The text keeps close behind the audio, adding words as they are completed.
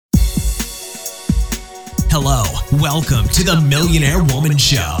Hello, welcome to the Millionaire Woman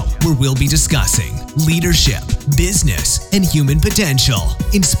Show, where we'll be discussing leadership, business, and human potential,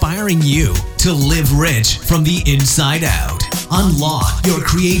 inspiring you to live rich from the inside out. Unlock your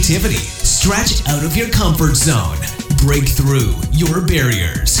creativity, stretch out of your comfort zone, break through your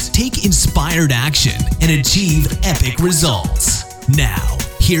barriers, take inspired action, and achieve epic results. Now,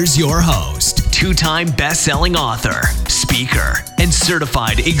 here's your host, two-time best-selling author, speaker, and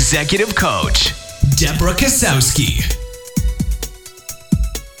certified executive coach, Deborah Kasowski.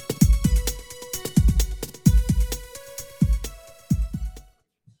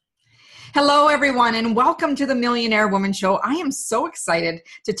 Hello, everyone, and welcome to the Millionaire Woman Show. I am so excited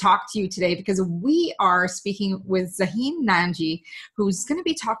to talk to you today because we are speaking with Zaheen Nanji, who's going to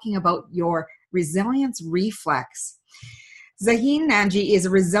be talking about your resilience reflex. Zaheen Nanji is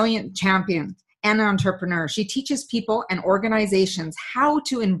a resilient champion and an entrepreneur. She teaches people and organizations how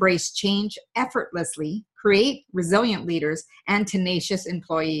to embrace change effortlessly, create resilient leaders, and tenacious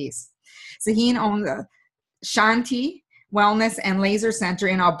employees. Zaheen owns a Shanti Wellness and Laser Center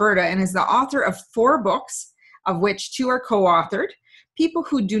in Alberta and is the author of 4 books, of which 2 are co-authored. People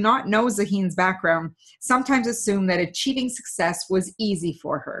who do not know Zaheen's background sometimes assume that achieving success was easy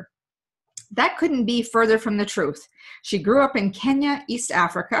for her. That couldn't be further from the truth. She grew up in Kenya, East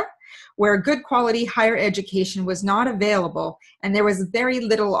Africa, where good quality higher education was not available and there was very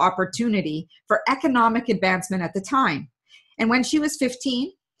little opportunity for economic advancement at the time. And when she was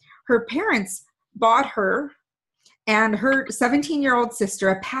 15, her parents bought her and her 17-year-old sister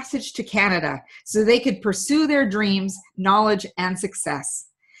a passage to Canada so they could pursue their dreams, knowledge, and success.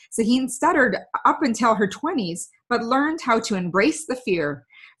 Zaheen stuttered up until her 20s, but learned how to embrace the fear.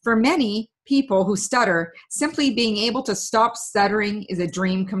 For many people who stutter, simply being able to stop stuttering is a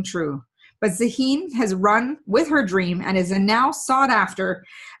dream come true. But Zaheen has run with her dream and is a now sought-after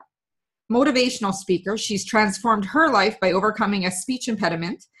motivational speaker. She's transformed her life by overcoming a speech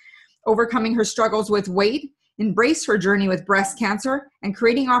impediment, overcoming her struggles with weight, embraced her journey with breast cancer, and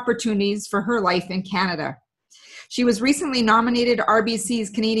creating opportunities for her life in Canada. She was recently nominated RBC's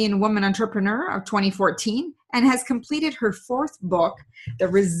Canadian Woman Entrepreneur of 2014 and has completed her 4th book, The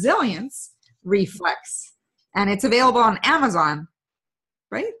Resilience Reflex. And it's available on Amazon,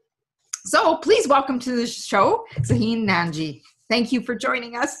 right? So please welcome to the show, Zaheen Nanji. Thank you for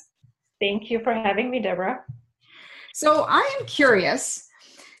joining us. Thank you for having me, Deborah. So I am curious,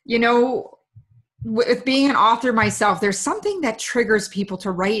 with being an author myself, there's something that triggers people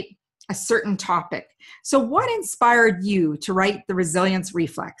to write a certain topic. So what inspired you to write The Resilience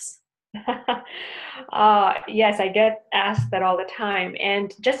Reflex? Yes, I get asked that all the time.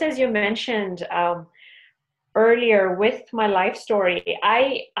 And just as you mentioned earlier with my life story,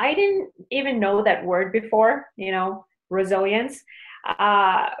 I didn't even know that word before, resilience.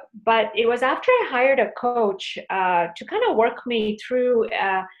 But it was after I hired a coach to kind of work me through,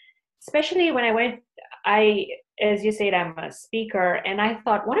 especially when as you said, I'm a speaker, and I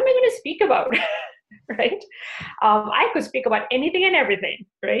thought, what am I going to speak about? Right? I could speak about anything and everything,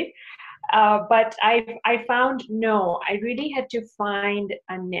 right? But I found, no, I really had to find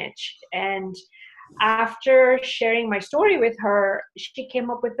a niche. And after sharing my story with her, she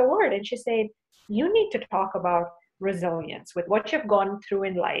came up with the word and she said, you need to talk about resilience with what you've gone through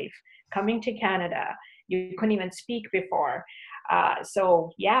in life, coming to Canada. You couldn't even speak before.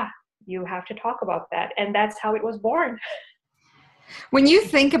 So yeah, you have to talk about that. And that's how it was born. When you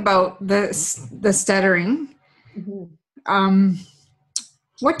think about the stuttering, mm-hmm.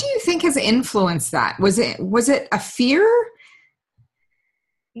 What do you think has influenced that? Was it a fear?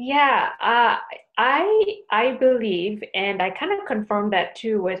 Yeah, I believe, and I kind of confirmed that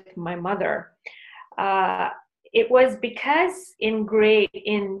too with my mother. It was because in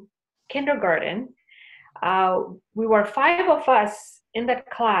kindergarten, we were 5 of us in that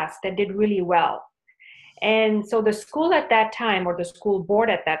class that did really well. And so the school at that time, or the school board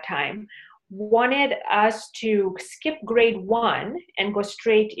at that time, wanted us to skip grade 1 and go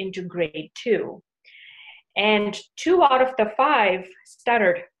straight into grade 2. And 2 out of the 5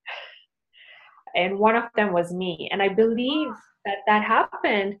 stuttered. And one of them was me. And I believe that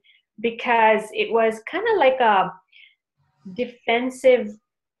happened because it was kind of like a defensive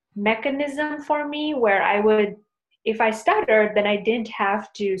mechanism for me where I would, if I stuttered, then I didn't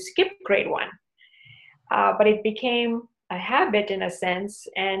have to skip grade 1. But it became a habit in a sense,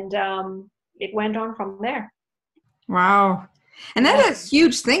 and it went on from there. Wow. And that is a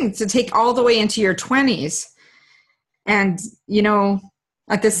huge thing to take all the way into your 20s. And,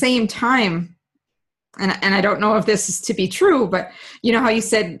 at the same time, and I don't know if this is to be true, but you know how you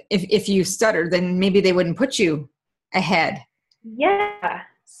said if you stutter, then maybe they wouldn't put you ahead. Yeah.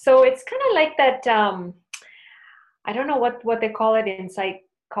 So it's kind of like that I don't know what they call it in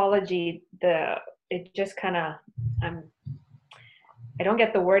psychology. It just kind of, I don't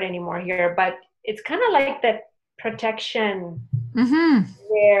get the word anymore here, but it's kind of like that protection,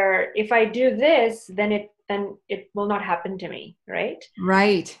 where if I do this, then it will not happen to me, right?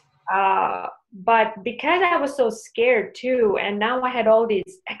 Right. But because I was so scared too, and now I had all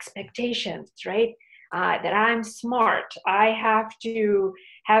these expectations, right? That I'm smart. I have to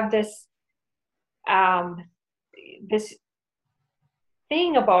have this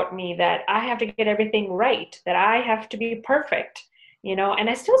thing about me that I have to get everything right, that I have to be perfect, and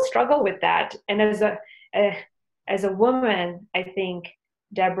I still struggle with that. And as a woman, I think,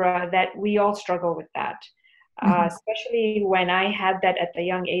 Deborah, that we all struggle with that, especially when I had that at the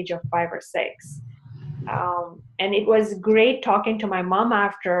young age of 5 or 6. And it was great talking to my mom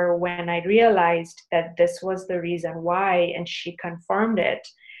after, when I realized that this was the reason why, and she confirmed it.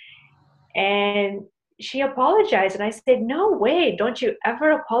 And she apologized, and I said, "No way, don't you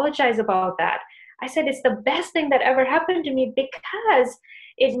ever apologize about that." I said, "It's the best thing that ever happened to me, because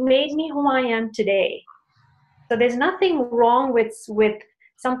it made me who I am today." So there's nothing wrong with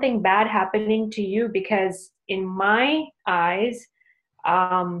something bad happening to you, because in my eyes,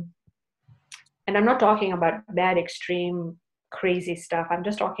 and I'm not talking about bad, extreme, crazy stuff. I'm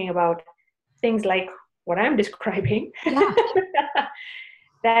just talking about things like what I'm describing. Yeah.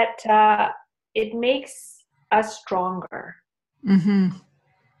 That it makes us stronger. And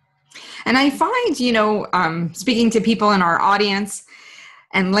I find, speaking to people in our audience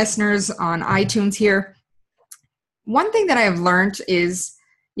and listeners on iTunes here, one thing that I've learned is,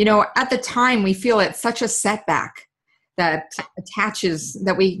 at the time we feel it's such a setback that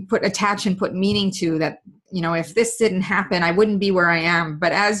we attach and put meaning to, that, if this didn't happen, I wouldn't be where I am.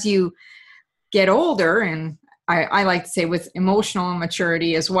 But as you get older, and I like to say with emotional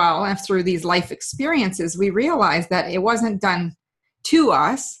maturity as well, and through these life experiences, we realize that it wasn't done to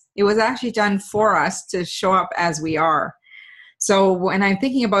us. It was actually done for us to show up as we are. So when I'm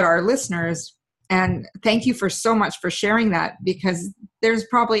thinking about our listeners, and thank you for so much for sharing that, because there's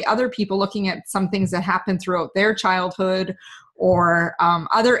probably other people looking at some things that happened throughout their childhood, or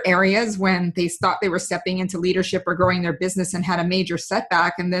other areas when they thought they were stepping into leadership or growing their business and had a major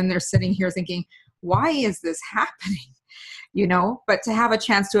setback. And then they're sitting here thinking, why is this happening? But to have a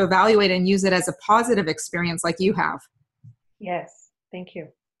chance to evaluate and use it as a positive experience like you have. Yes. Thank you.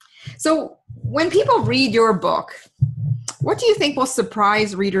 So when people read your book, what do you think will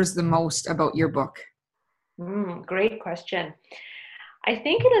surprise readers the most about your book? Great question. I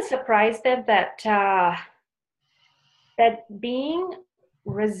think it'll surprise them that being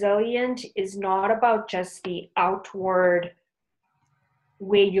resilient is not about just the outward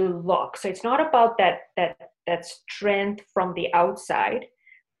way you look. So it's not about that strength from the outside,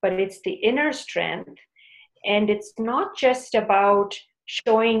 but it's the inner strength. And it's not just about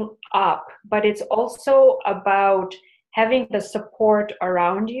showing up, but it's also about having the support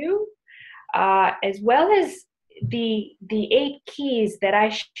around you, as well as the 8 keys that I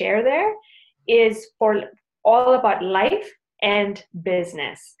share there is for all about life and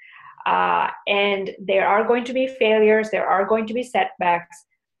business. And there are going to be failures, there are going to be setbacks,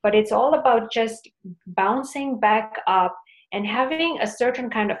 but it's all about just bouncing back up and having a certain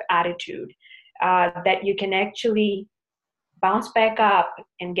kind of attitude that you can actually bounce back up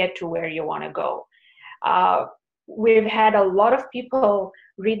and get to where you want to go. We've had a lot of people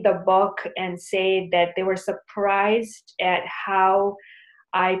read the book and say that they were surprised at how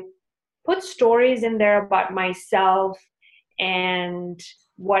I put stories in there about myself and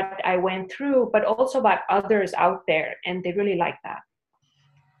what I went through, but also about others out there, and they really like that.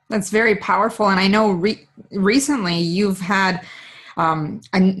 That's very powerful. And I know recently you've had an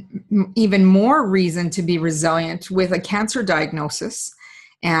even more reason to be resilient with a cancer diagnosis,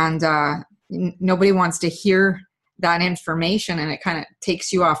 and nobody wants to hear that information, and it kind of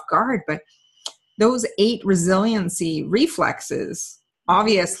takes you off guard. But those 8 resiliency reflexes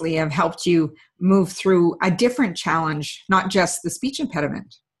obviously have helped you move through a different challenge, not just the speech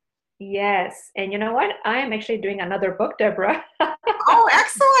impediment. Yes. And you know what? I am actually doing another book, Deborah. Oh,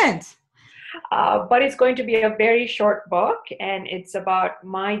 excellent. But it's going to be a very short book, and it's about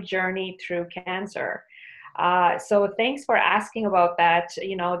my journey through cancer. So thanks for asking about that.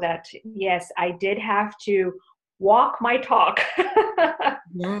 That yes, I did have to walk my talk.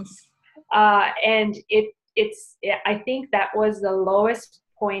 Yes. And I think that was the lowest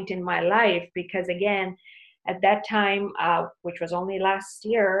point in my life, because again, at that time, which was only last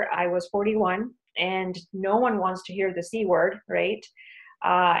year, I was 41, and no one wants to hear the C word, right?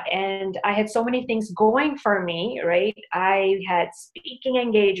 And I had so many things going for me, right? I had speaking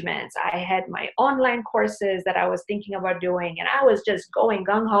engagements. I had my online courses that I was thinking about doing, and I was just going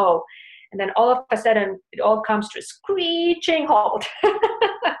gung-ho. And then all of a sudden, it all comes to a screeching halt.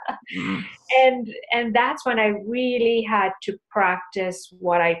 Mm. And that's when I really had to practice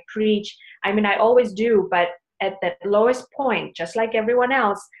what I preach. I mean, I always do, but at that lowest point, just like everyone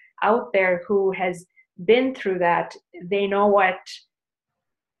else out there who has been through that, they know what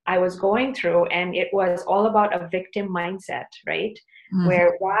I was going through. And it was all about a victim mindset, right? Mhm.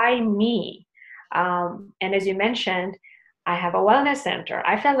 Where, why me? And as you mentioned, I have a wellness center.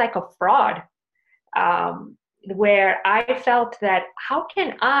 I felt like a fraud, where I felt that how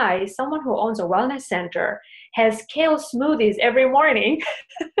can I, someone who owns a wellness center, has kale smoothies every morning,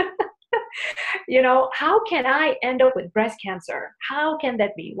 how can I end up with breast cancer? How can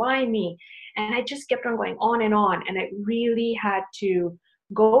that be? Why me? And I just kept on going on. And I really had to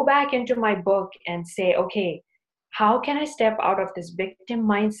go back into my book and say, okay, how can I step out of this victim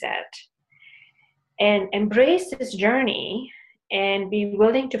mindset and embrace this journey and be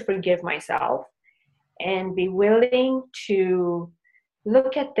willing to forgive myself and be willing to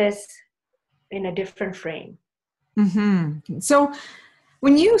look at this in a different frame. Mm-hmm. So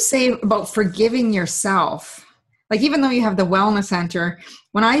when you say about forgiving yourself, like even though you have the wellness center,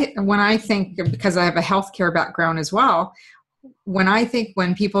 when I think, because I have a healthcare background as well,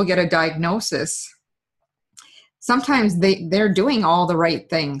 when people get a diagnosis, sometimes they're doing all the right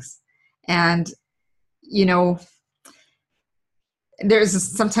things. And,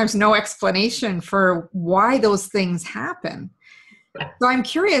 there's sometimes no explanation for why those things happen. So I'm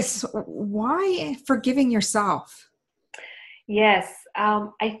curious, why forgiving yourself? Yes,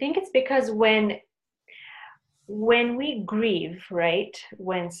 I think it's because when we grieve, right,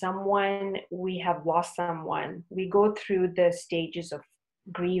 when we have lost someone, we go through the stages of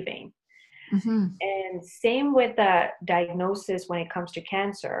grieving. Mm-hmm. And same with the diagnosis when it comes to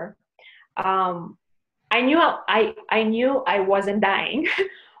cancer. I knew I wasn't dying,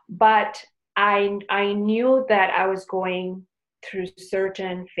 but I knew that I was going through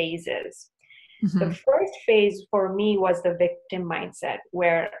certain phases. The Mm-hmm. first phase for me was the victim mindset,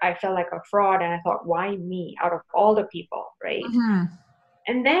 where I felt like a fraud and I thought, why me out of all the people, right? Mm-hmm.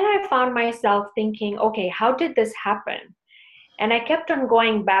 And then I found myself thinking, okay, how did this happen? And I kept on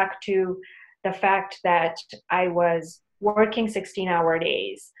going back to the fact that I was working 16-hour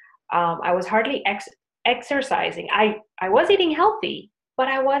days. I was hardly exercising. I was eating healthy, but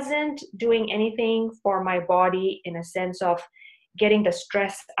I wasn't doing anything for my body in a sense of getting the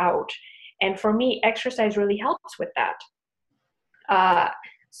stress out. And for me, exercise really helps with that. Uh,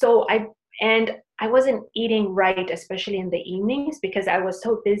 so I wasn't eating right, especially in the evenings, because I was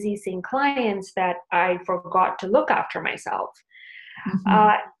so busy seeing clients that I forgot to look after myself.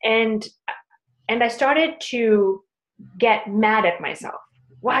 Mm-hmm. And I started to get mad at myself.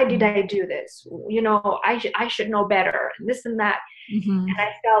 Why did I do this? I should know better, and this and that. Mm-hmm. And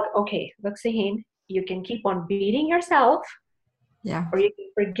I felt, okay, look, Zaheen, you can keep on beating yourself, Yeah. or you can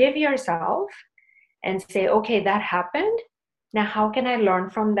forgive yourself and say, okay, that happened. Now, how can I learn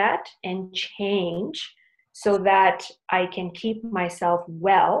from that and change so that I can keep myself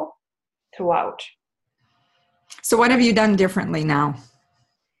well throughout? So what have you done differently now?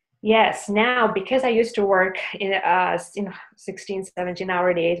 Yes, now because I used to work in 16,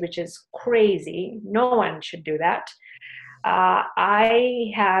 17-hour days, which is crazy. No one should do that.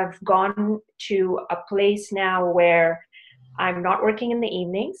 I have gone to a place now where I'm not working in the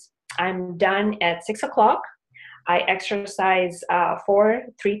evenings. I'm done at 6 o'clock. I exercise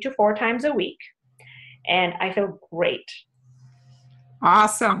 3 to 4 times a week, and I feel great.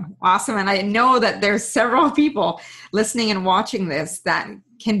 Awesome. And I know that there's several people listening and watching this that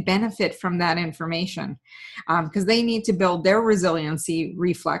can benefit from that information, because they need to build their resiliency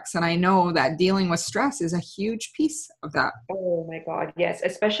reflex. And I know that dealing with stress is a huge piece of that. Oh my God, yes.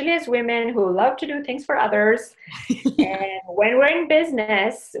 Especially as women who love to do things for others. Yeah. And when we're in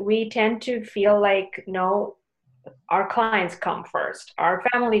business, we tend to feel like, no, our clients come first, our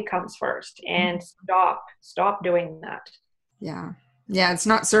family comes first, and stop doing that. Yeah. Yeah. It's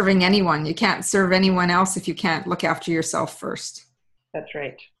not serving anyone. You can't serve anyone else if you can't look after yourself first. That's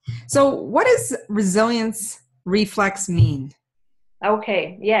right. So what does resilience reflex mean?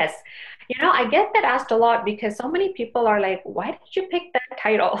 Okay, yes. I get that asked a lot because so many people are like, why did you pick that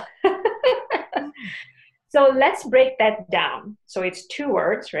title? So let's break that down. So it's 2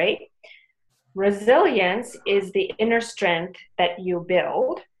 words, right? Resilience is the inner strength that you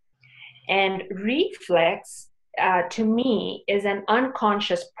build, and reflex, to me, is an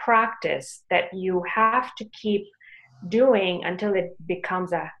unconscious practice that you have to keep doing until it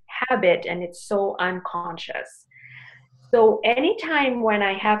becomes a habit and it's so unconscious. So anytime when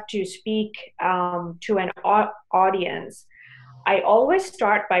I have to speak to an audience, I always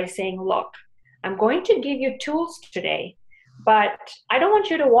start by saying, look, I'm going to give you tools today, but I don't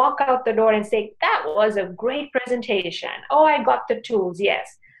want you to walk out the door and say, that was a great presentation. Oh, I got the tools,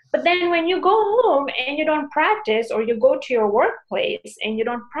 yes. But then when you go home and you don't practice, or you go to your workplace and you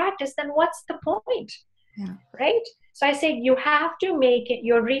don't practice, then what's the point? Yeah. Right? So I say you have to make it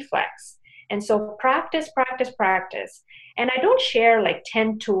your reflex. And so practice, practice, practice. And I don't share like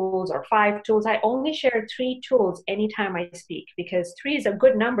 10 tools or 5 tools. I only share 3 tools anytime I speak, because 3 is a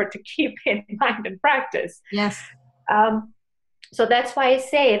good number to keep in mind and practice. Yes. So that's why I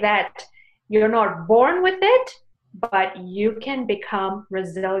say that you're not born with it, but you can become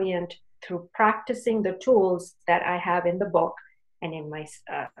resilient through practicing the tools that I have in the book and in my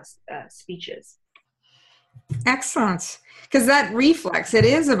speeches. Excellent. Because that reflex, it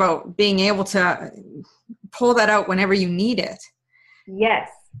is about being able to pull that out whenever you need it. Yes,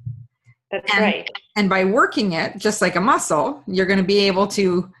 that's right. And by working it, just like a muscle, you're going to be able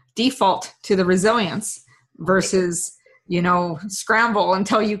to default to the resilience versus, scramble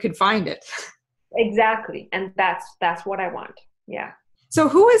until you can find it. Exactly. And that's what I want. Yeah. So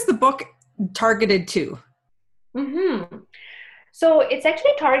who is the book targeted to? Mm-hmm. So it's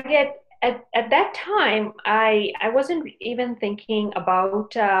actually targeted at that time. I wasn't even thinking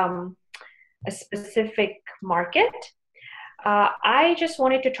about a specific market. I just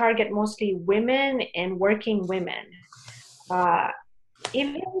wanted to target mostly women and working women,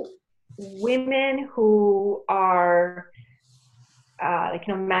 even women who are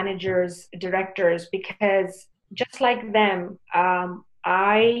managers, directors, because just like them,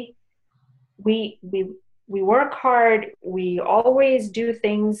 we work hard. We always do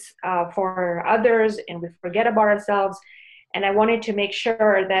things for others, and we forget about ourselves. And I wanted to make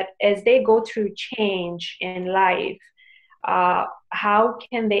sure that as they go through change in life, how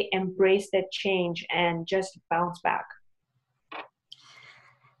can they embrace that change and just bounce back?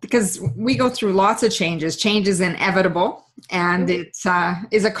 Because we go through lots of changes. Change is inevitable, and it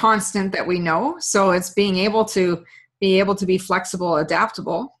is a constant that we know. So it's being able to be flexible,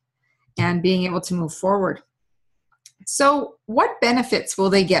 adaptable, and being able to move forward. So what benefits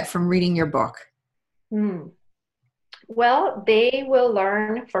will they get from reading your book? Well, they will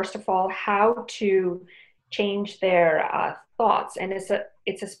learn, first of all, how to change their thoughts. And it's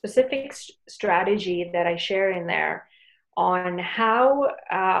a specific strategy that I share in there on how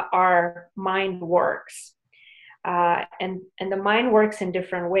our mind works. And the mind works in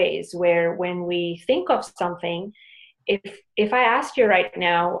different ways, where when we think of something, if I ask you right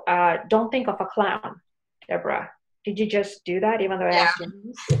now, don't think of a clown, Deborah. Did you just do that even though I asked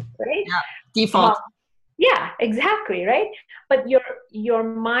you? Right? Yeah. Default. Yeah, exactly, right? But your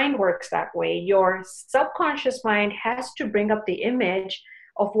mind works that way. Your subconscious mind has to bring up the image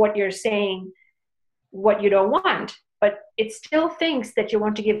of what you're saying, what you don't want, but it still thinks that you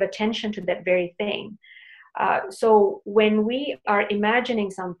want to give attention to that very thing. So when we are imagining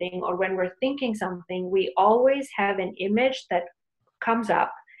something or when we're thinking something, we always have an image that comes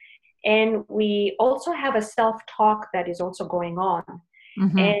up. And we also have a self-talk that is also going on.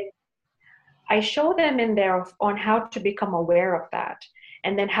 Mm-hmm. And I show them in there on how to become aware of that,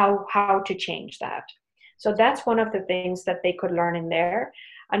 and then how to change that. So that's one of the things that they could learn in there.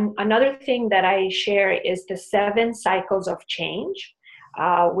 And another thing that I share is the 7 cycles of change,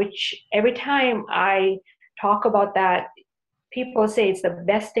 which every time I talk about that, people say it's the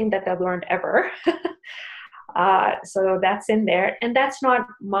best thing that they've learned ever. So that's in there. And that's not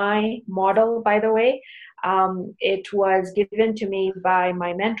my model, by the way. It was given to me by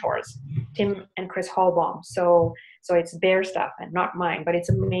my mentors, Tim and Chris Hallbaum. So it's their stuff and not mine, but it's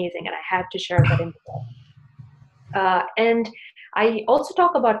amazing. And I had to share that in the book. And I also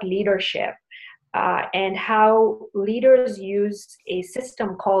talk about leadership and how leaders use a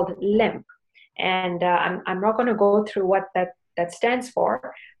system called LIMP. And I'm not going to go through what that stands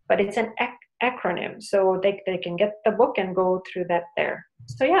for, but it's an acronym. So they can get the book and go through that there.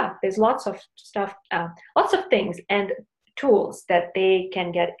 So yeah, there's lots of stuff, lots of things and tools that they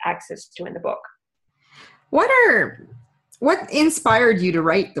can get access to in the book. What inspired you to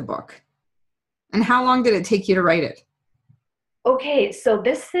write the book? And how long did it take you to write it? Okay, so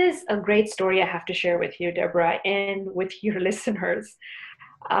this is a great story I have to share with you, Deborah, and with your listeners.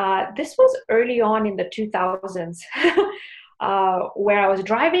 This was early on in the 2000s, where I was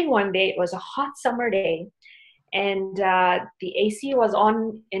driving one day. It was a hot summer day, and the AC was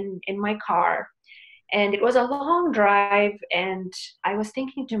on in my car, and it was a long drive, and I was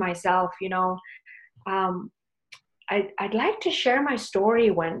thinking to myself, I'd like to share my story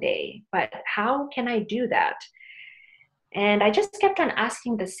one day, but how can I do that? And I just kept on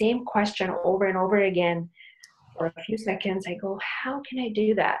asking the same question over and over again. For a few seconds, I go, how can I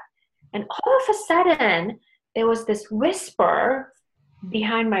do that? And all of a sudden, there was this whisper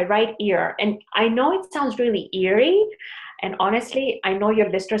behind my right ear. And I know it sounds really eerie. And honestly, I know your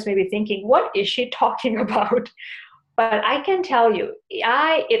listeners may be thinking, what is she talking about? But I can tell you,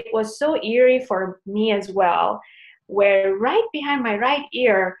 it was so eerie for me as well, where right behind my right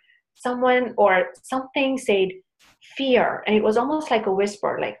ear, someone or something said fear. And it was almost like a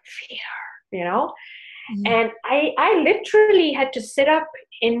whisper, like fear, you know? And I literally had to sit up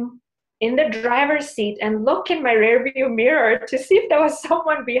in the driver's seat and look in my rearview mirror to see if there was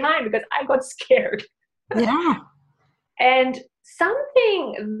someone behind, because I got scared. Yeah. And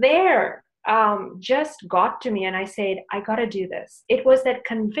something there just got to me, and I said, I got to do this. It was that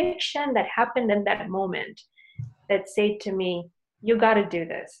conviction that happened in that moment that said to me, you got to do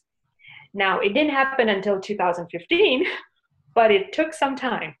this. Now, it didn't happen until 2015, but it took some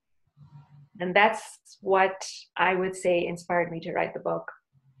time. And that's what I would say inspired me to write the book.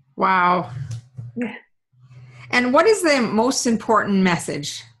 Wow. And what is the most important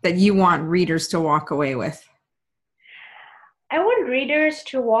message that you want readers to walk away with? I want readers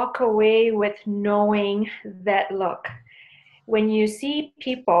to walk away with knowing that, look, when you see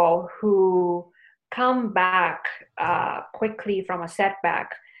people who come back quickly from a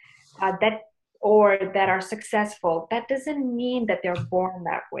setback, that are successful, that doesn't mean that they're born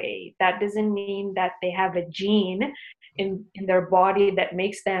that way. That doesn't mean that they have a gene in their body that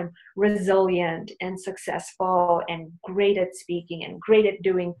makes them resilient and successful and great at speaking and great at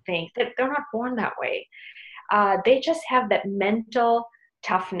doing things. They're not born that way. They just have that mental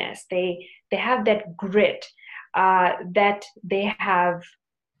toughness. They have that grit that they have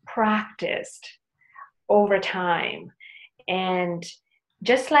practiced over time. And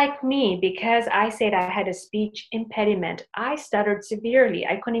just like me, because I said I had a speech impediment, I stuttered severely.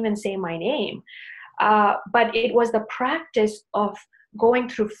 I couldn't even say my name. But it was the practice of going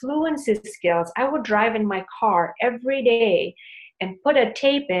through fluency skills. I would drive in my car every day and put a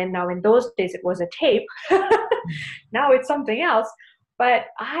tape in. Now, in those days, it was a tape. Now it's something else. But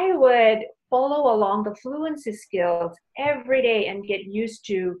I would follow along the fluency skills every day and get used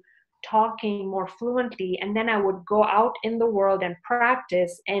to talking more fluently. And then I would go out in the world and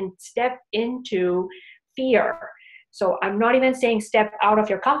practice and step into fear. So I'm not even saying step out of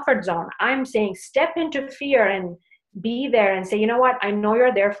your comfort zone. I'm saying step into fear and be there and say, you know what, I know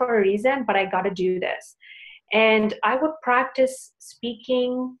you're there for a reason, but I got to do this. And I would practice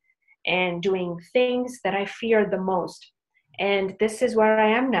speaking and doing things that I fear the most. And this is where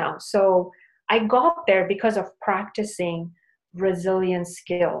I am now. So I got there because of practicing resilience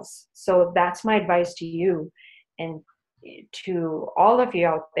skills. So that's my advice to you and to all of you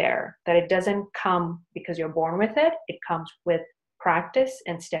out there, that it doesn't come because you're born with it. It comes with practice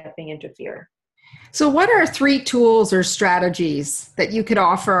and stepping into fear. So what are 3 tools or strategies that you could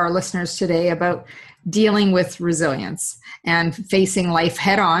offer our listeners today about dealing with resilience and facing life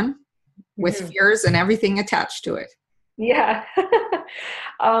head on with fears and everything attached to it? Yeah.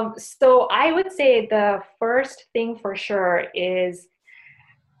 So I would say the first thing for sure is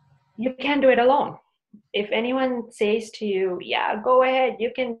you can't do it alone. If anyone says to you, yeah, go ahead,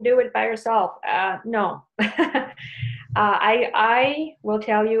 you can do it by yourself. No. I will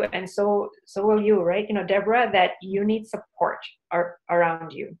tell you, and so will you, right? You know, Deborah, that you need support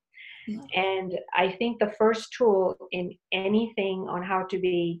around you. Yeah. And I think the first tool in anything on how to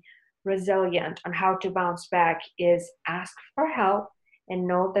be resilient, on how to bounce back, is ask for help and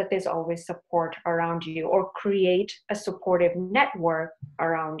know that there's always support around you, or create a supportive network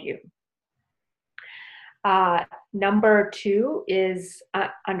around you. Number 2 is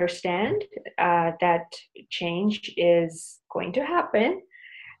understand that change is going to happen.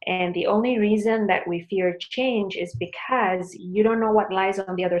 And the only reason that we fear change is because you don't know what lies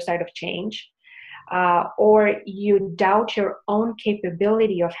on the other side of change. Or you doubt your own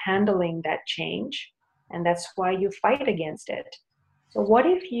capability of handling that change, and that's why you fight against it. So what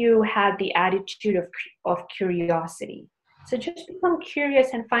if you had the attitude of curiosity? So just become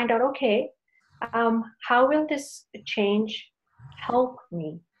curious and find out, okay, how will this change help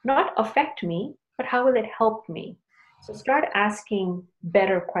me? Not affect me, but how will it help me? So start asking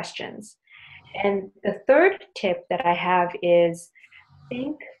better questions. And the third tip that I have is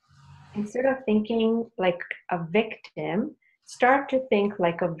instead of thinking like a victim, start to think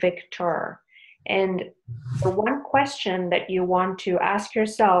like a victor. And the one question that you want to ask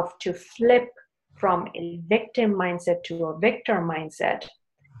yourself to flip from a victim mindset to a victor mindset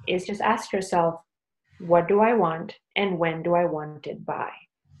is just ask yourself, what do I want, and when do I want it by.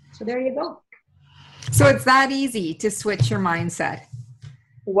 So there you go. So it's that easy to switch your mindset.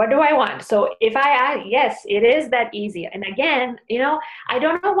 What do I want? So if I ask, yes, it is that easy. And again, I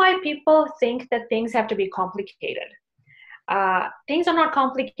don't know why people think that things have to be complicated. Things are not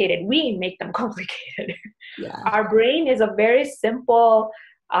complicated. We make them complicated. Yeah. Our brain is a very simple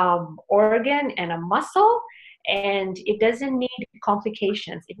organ and a muscle, and it doesn't need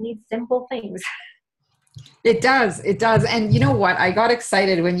complications. It needs simple things. It does. It does. And you know what? I got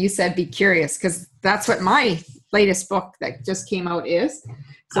excited when you said be curious, because that's what my latest book that just came out is.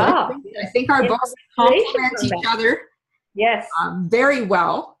 So I think our books complement each other. Yes. Very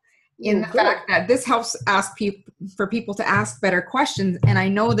well in the fact that this helps for people to ask better questions. And I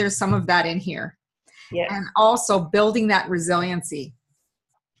know there's some of that in here. Yes. And also building that resiliency.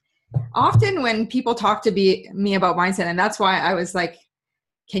 Often when people talk to me about mindset, and that's why I was like,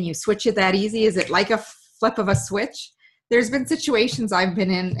 can you switch it that easy? Is it like a flip of a switch? There's been situations I've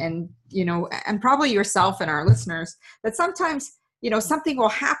been in, and, and probably yourself and our listeners, that sometimes, something will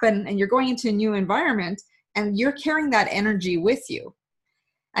happen and you're going into a new environment and you're carrying that energy with you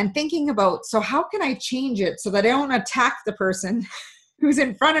and thinking about, so how can I change it so that I don't attack the person who's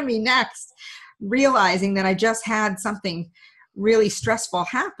in front of me next, realizing that I just had something really stressful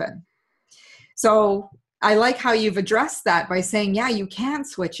happen. So I like how you've addressed that by saying, yeah, you can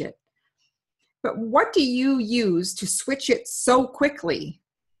switch it. But what do you use to switch it so quickly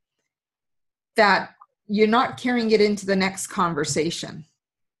that you're not carrying it into the next conversation?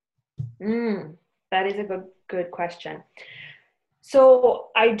 That is a good question. So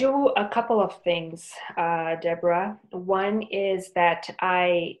I do a couple of things, Deborah. One is that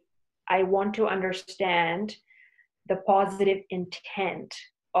I want to understand the positive intent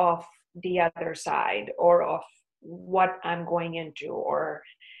of the other side, or of what I'm going into, or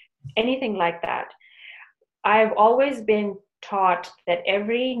anything like that. I've always been taught that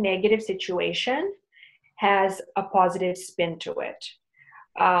every negative situation has a positive spin to it.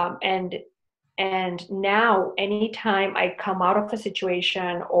 And now anytime I come out of a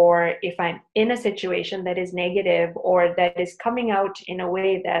situation, or if I'm in a situation that is negative, or that is coming out in a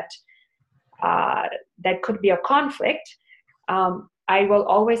way that that could be a conflict, I will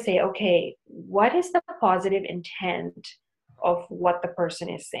always say, okay, what is the positive intent of what the person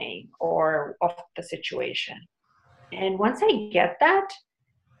is saying, or of the situation? And once I get that,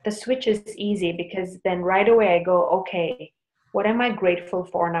 the switch is easy, because then right away I go, okay, what am I grateful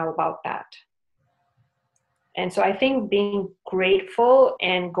for now about that? And so I think being grateful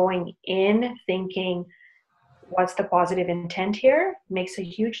and going in thinking, what's the positive intent here, makes a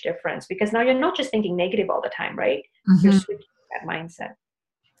huge difference, because now you're not just thinking negative all the time, right? Mm-hmm. You're switching that mindset.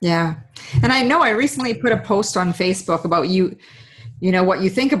 Yeah. And I know I recently put a post on Facebook about what you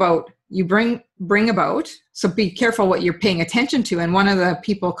think about, you bring about. So be careful what you're paying attention to. And one of the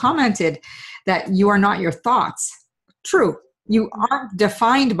people commented that you are not your thoughts. True. You aren't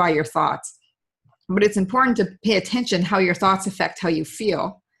defined by your thoughts, but it's important to pay attention how your thoughts affect how you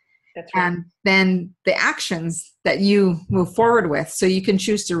feel. That's right. And then the actions that you move forward with. So you can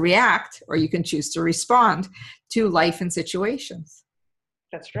choose to react, or you can choose to respond to life and situations.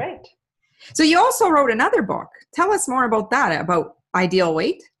 That's right. So you also wrote another book. Tell us more about that, about ideal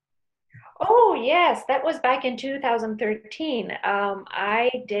weight. Oh, yes. That was back in 2013. I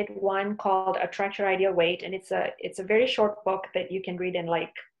did one called Attract Your Ideal Weight, and it's a very short book that you can read in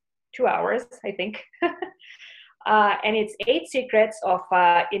like 2 hours, I think. And it's 8 secrets of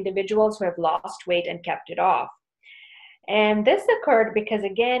individuals who have lost weight and kept it off. And this occurred because,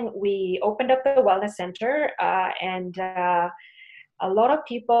 again, we opened up the wellness center, and a lot of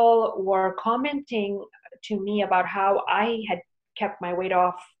people were commenting to me about how I had kept my weight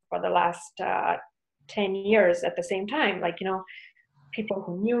off for the last 10 years at the same time. Like, people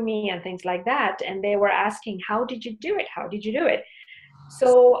who knew me and things like that. And they were asking, how did you do it? How did you do it?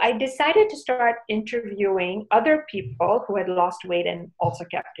 So I decided to start interviewing other people who had lost weight and also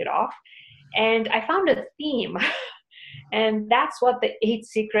kept it off. And I found a theme. And that's what the 8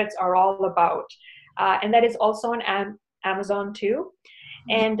 secrets are all about. And that is also on Amazon too.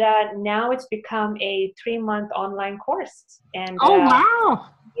 And now it's become a 3-month online course. And wow.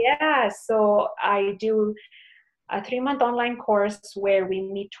 Yeah, so I do a 3-month online course where we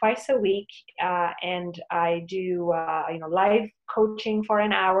meet twice a week, and I do live coaching for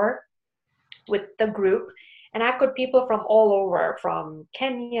an hour with the group. And I've got people from all over, from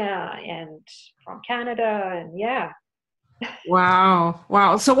Kenya and from Canada, and yeah.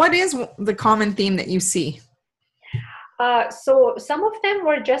 Wow. So what is the common theme that you see? So some of them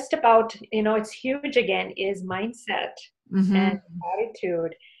were just about, it's huge again, is mindset and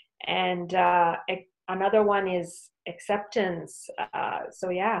attitude. And another one is acceptance. So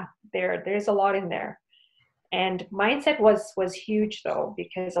yeah, there's a lot in there. And mindset was huge though,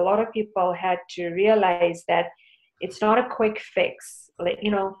 because a lot of people had to realize that it's not a quick fix. Like,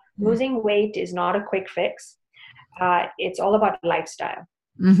 losing weight is not a quick fix. It's all about lifestyle.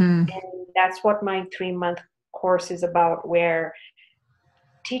 Mm-hmm. And that's what my 3-month course is about, where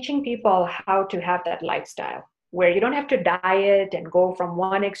teaching people how to have that lifestyle, where you don't have to diet and go from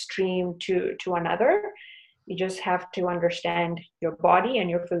one extreme to another. You just have to understand your body and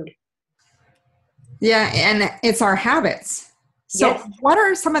your food. Yeah, and it's our habits. So Yes. what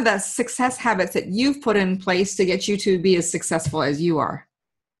are some of the success habits that you've put in place to get you to be as successful as you are?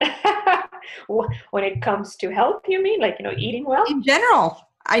 When it comes to health, you mean, like, eating well? In general,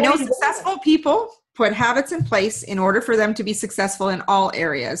 I know In successful people put habits in place in order for them to be successful in all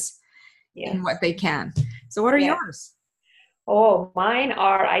areas in what they can. So what are yours? Oh, mine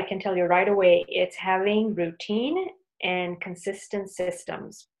are, I can tell you right away, it's having routine and consistent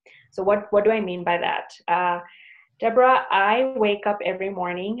systems. So what do I mean by that? Deborah, I wake up every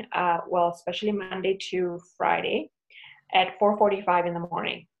morning, especially Monday to Friday, at 4:45 in the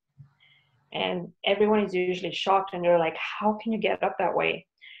morning. And everyone is usually shocked and they're like, how can you get up that way?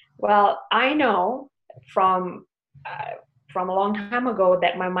 Well, I know from a long time ago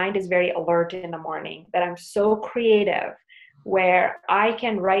that my mind is very alert in the morning, that I'm so creative, where I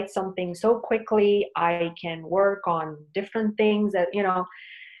can write something so quickly, I can work on different things that,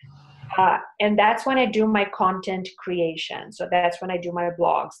 and that's when I do my content creation. So that's when I do my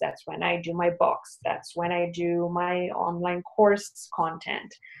blogs, that's when I do my books, that's when I do my online course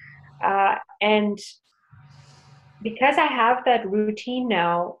content. And because I have that routine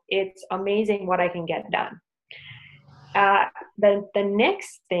now, it's amazing what I can get done. The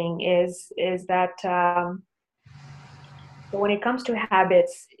next thing is that when it comes to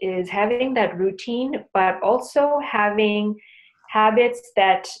habits, is having that routine, but also having habits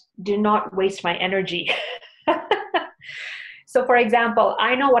that do not waste my energy. So for example,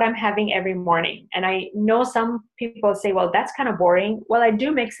 I know what I'm having every morning, and I know some people say, well, that's kind of boring. Well, I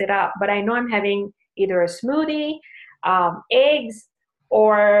do mix it up, but I know I'm having either a smoothie, eggs,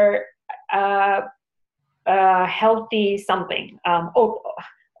 or healthy something,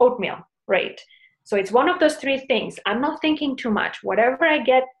 oatmeal, right? So it's one of those 3 things. I'm not thinking too much. Whatever I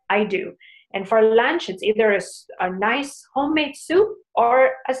get, I do. And for lunch, it's either a nice homemade soup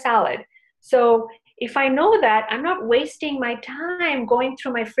or a salad. So if I know that, I'm not wasting my time going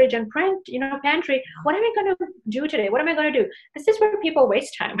through my fridge and pantry. What am I going to do today? What am I going to do? This is where people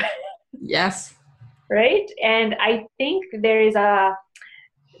waste time. Yes. Right? And I think they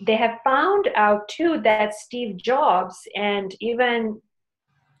have found out too that Steve Jobs and even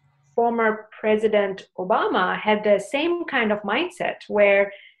former President Obama had the same kind of mindset,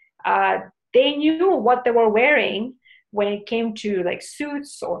 where they knew what they were wearing when it came to like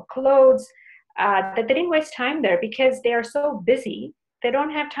suits or clothes, that they didn't waste time there because they are so busy. They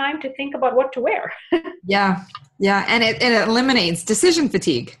don't have time to think about what to wear. Yeah. And it eliminates decision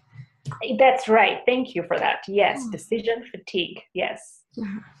fatigue. That's right. Thank you for that. Yes. Decision fatigue. Yes.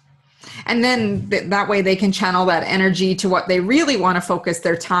 Yeah. And then that way they can channel that energy to what they really want to focus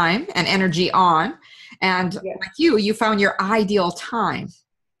their time and energy on. And like you found your ideal time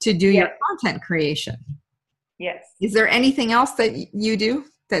to do your content creation. Yes. Is there anything else that you do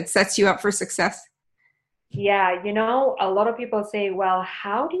that sets you up for success? Yeah, a lot of people say, well,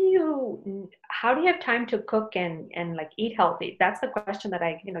 how do you have time to cook and like eat healthy? That's the question that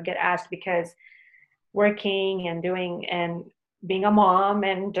I get asked, because working and doing and being a mom,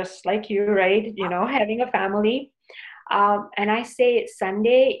 and just like you, right, having a family, and I say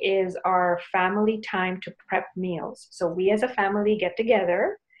Sunday is our family time to prep meals. So we as a family get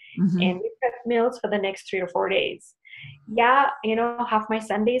together and we prep meals for the next 3 or 4 days. Yeah, half my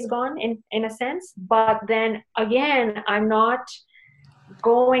Sunday is gone in a sense, but then again, I'm not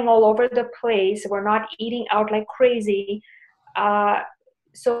going all over the place. We're not eating out like crazy,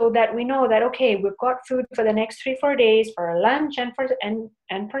 so that we know that, okay, we've got food for the next 3-4 days for our lunch and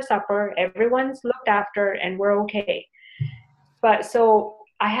for supper. Everyone's looked after and we're okay. But so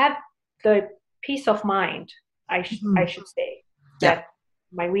I have the peace of mind, I should say, that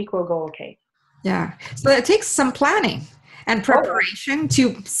my week will go okay. Yeah. So it takes some planning and preparation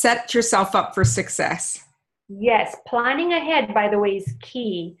to set yourself up for success. Yes. Planning ahead, by the way, is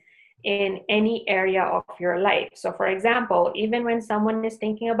key in any area of your life. So for example, even when someone is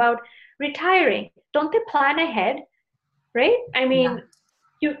thinking about retiring, don't they plan ahead? Right? I mean,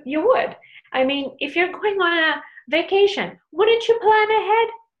 you would. I mean, if you're going on a vacation, wouldn't you plan ahead?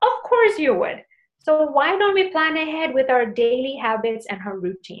 Of course you would. So why don't we plan ahead with our daily habits and our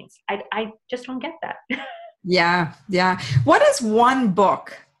routines? I just don't get that. Yeah. Yeah. What is one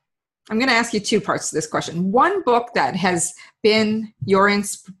book? I'm going to ask you two parts to this question. One book that has been your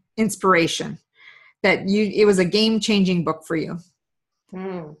inspiration, that it was a game-changing book for you.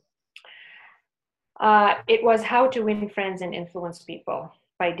 Hmm. It was How to Win Friends and Influence People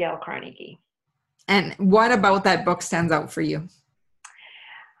by Dale Carnegie. And what about that book stands out for you?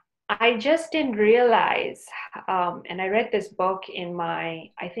 I just didn't realize, and I read this book I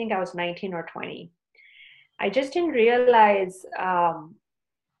think I was 19 or 20. I just didn't realize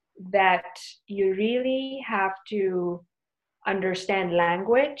that you really have to understand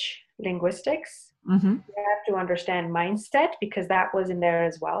linguistics. Mm-hmm. You have to understand mindset, because that was in there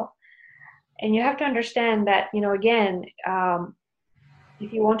as well. And you have to understand that, again,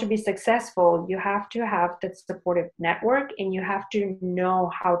 if you want to be successful, you have to have that supportive network, and you have to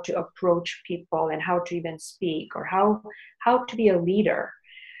know how to approach people and how to even speak, or how to be a leader.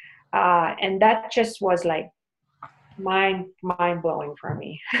 And that just was like mind blowing for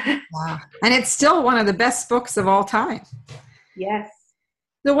me. Wow. And it's still one of the best books of all time. Yes.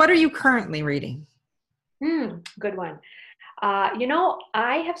 So what are you currently reading? Good one.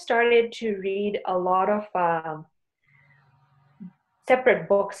 I have started to read a lot of separate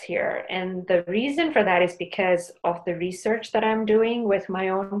books here. And the reason for that is because of the research that I'm doing with my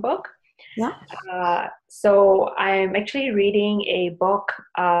own book. Yeah. So I'm actually reading a book.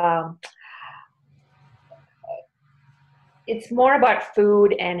 It's more about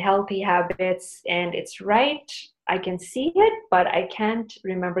food and healthy habits, and I can see it, but I can't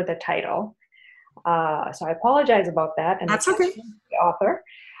remember the title. So I apologize about that. And That's okay. The author.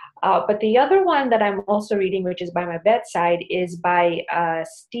 But the other one that I'm also reading, which is by my bedside, is by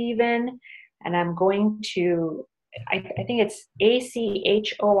Stephen, and I'm going to, I think it's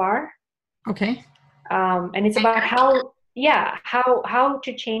Achor. Okay. And it's about how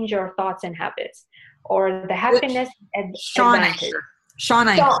to change your thoughts and habits, or the happiness advantage. Sean,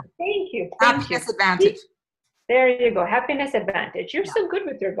 thank you. Happiness Advantage. There you go. Happiness Advantage. You're so good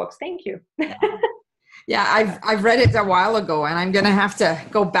with your books. Thank you. Yeah, I've read it a while ago, and I'm going to have to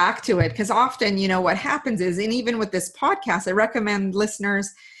go back to it, because often, what happens is, and even with this podcast, I recommend listeners,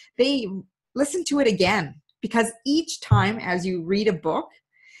 they listen to it again, because each time as you read a book,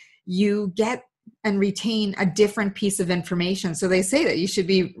 you get and retain a different piece of information. So they say that you should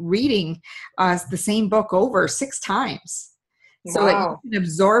be reading the same book over 6 times so that you can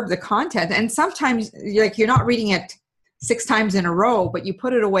absorb the content. And sometimes you're not reading it 6 times in a row, but you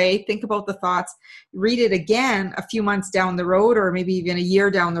put it away, think about the thoughts, read it again a few months down the road, or maybe even a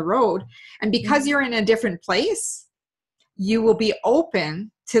year down the road. And because you're in a different place, you will be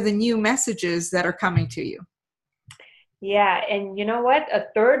open to the new messages that are coming to you. Yeah, and you know what? A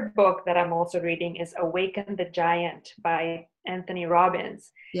third book that I'm also reading is Awaken the Giant by Anthony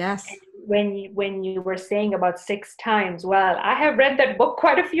Robbins. Yes. And when you were saying about 6 times, well, I have read that book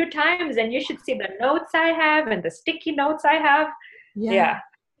quite a few times, and you should see the notes I have and the sticky notes I have. Yeah.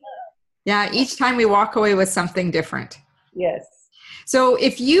 Each time we walk away with something different. Yes. So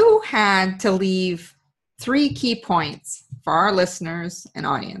if you had to leave 3 key points for our listeners and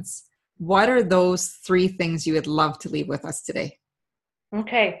audience, what are those 3 things you would love to leave with us today?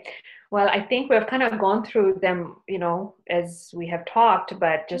 Okay. Well, I think we've kind of gone through them, as we have talked,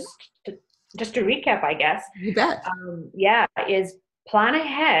 but just to recap, I guess. You bet. Is plan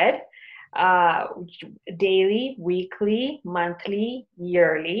ahead, daily, weekly, monthly,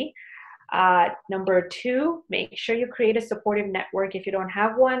 yearly. Number 2, make sure you create a supportive network if you don't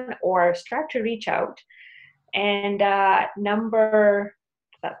have one, or start to reach out. And that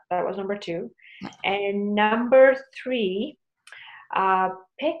was number 2. And number 3,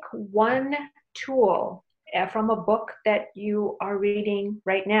 pick one tool from a book that you are reading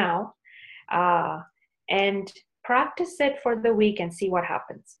right now, and practice it for the week and see what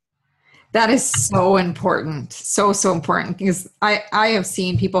happens. That is so important. So important, because I have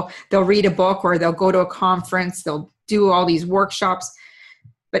seen people, they'll read a book or they'll go to a conference, they'll do all these workshops,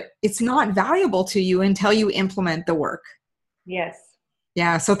 but it's not valuable to you until you implement the work. Yes.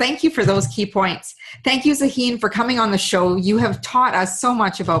 Yeah. So thank you for those key points. Thank you, Zaheen, for coming on the show. You have taught us so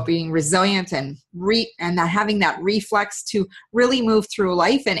much about being resilient and having that reflex to really move through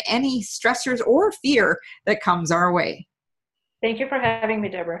life and any stressors or fear that comes our way. Thank you for having me,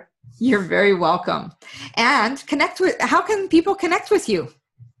 Deborah. You're very welcome. And how can people connect with you?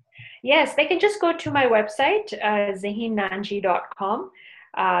 Yes, they can just go to my website, zaheennanji.com.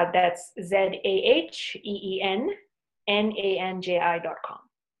 That's ZAHEENNANJI.com.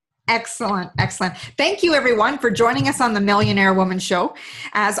 Excellent. Excellent. Thank you, everyone, for joining us on the Millionaire Woman Show.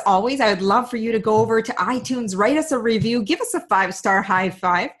 As always, I would love for you to go over to iTunes, write us a review, give us a 5-star high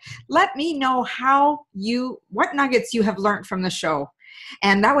five. Let me know what nuggets you have learned from the show.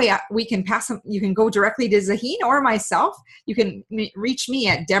 And that way we can pass them. You can go directly to Zaheen or myself. You can reach me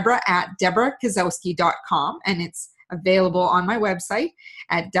at Deborah@deborahkozowski.com, and it's available on my website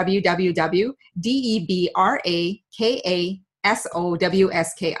at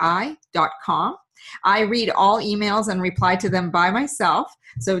www.debraksowski.com. I read all emails and reply to them by myself.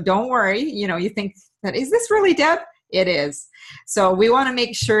 So don't worry. You think that, is this really Deb? It is. So we want to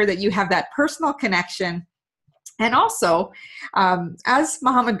make sure that you have that personal connection. And also, as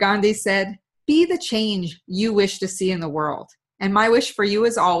Mahatma Gandhi said, be the change you wish to see in the world. And my wish for you,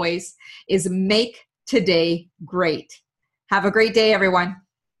 as always, is make today great. Have a great day, everyone.